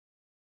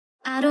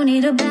I don't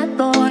need a bad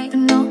boy,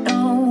 no,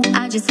 no.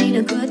 I just need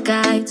a good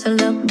guy to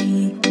love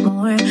me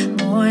more,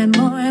 more and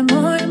more and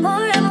more and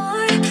more and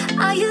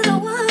more. Are you the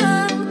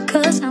one?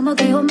 Cause I'm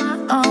okay on my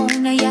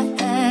own,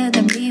 yeah.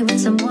 Than be with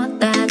someone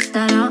that's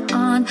not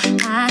on.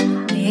 I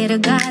need a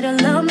guy to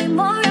love me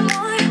more and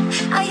more.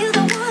 Are you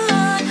the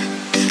one?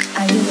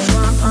 Are you the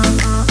one?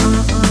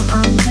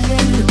 Maybe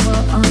you the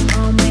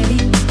one, maybe.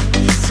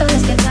 So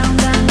let's get down,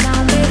 down,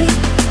 down, baby.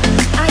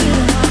 Are you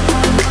the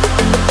one?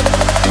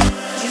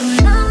 You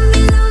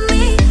love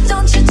me,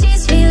 don't you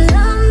tease me.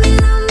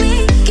 Love me,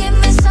 give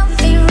me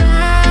something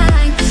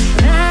right,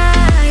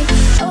 right.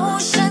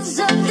 Oceans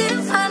of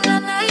nirvana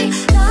night.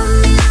 Love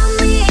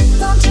me,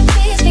 don't you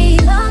tease me.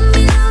 Love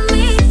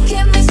me,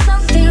 give me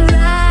something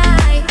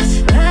right,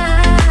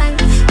 right.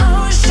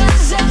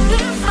 Oceans of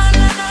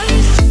nirvana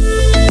night.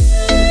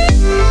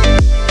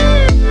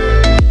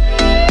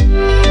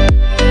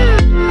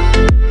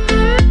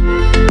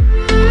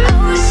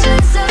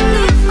 Oceans of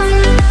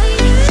nirvana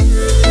night.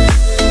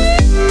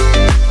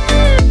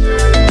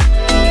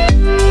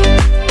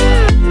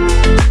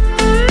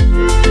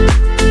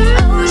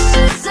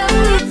 Oceans of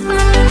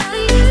nirvana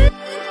night.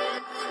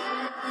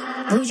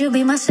 Would you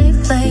be my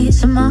safe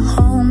place and my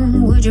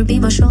home? Would you be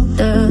my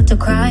shoulder to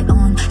cry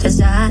on?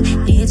 Cause I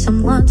need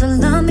someone to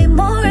love me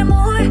more and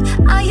more.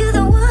 Are you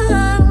the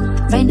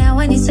one? Right now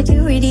I need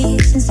security,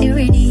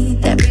 sincerity,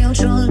 that real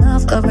true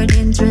love covered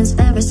in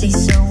transparency.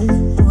 So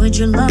would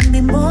you love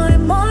me more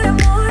and more?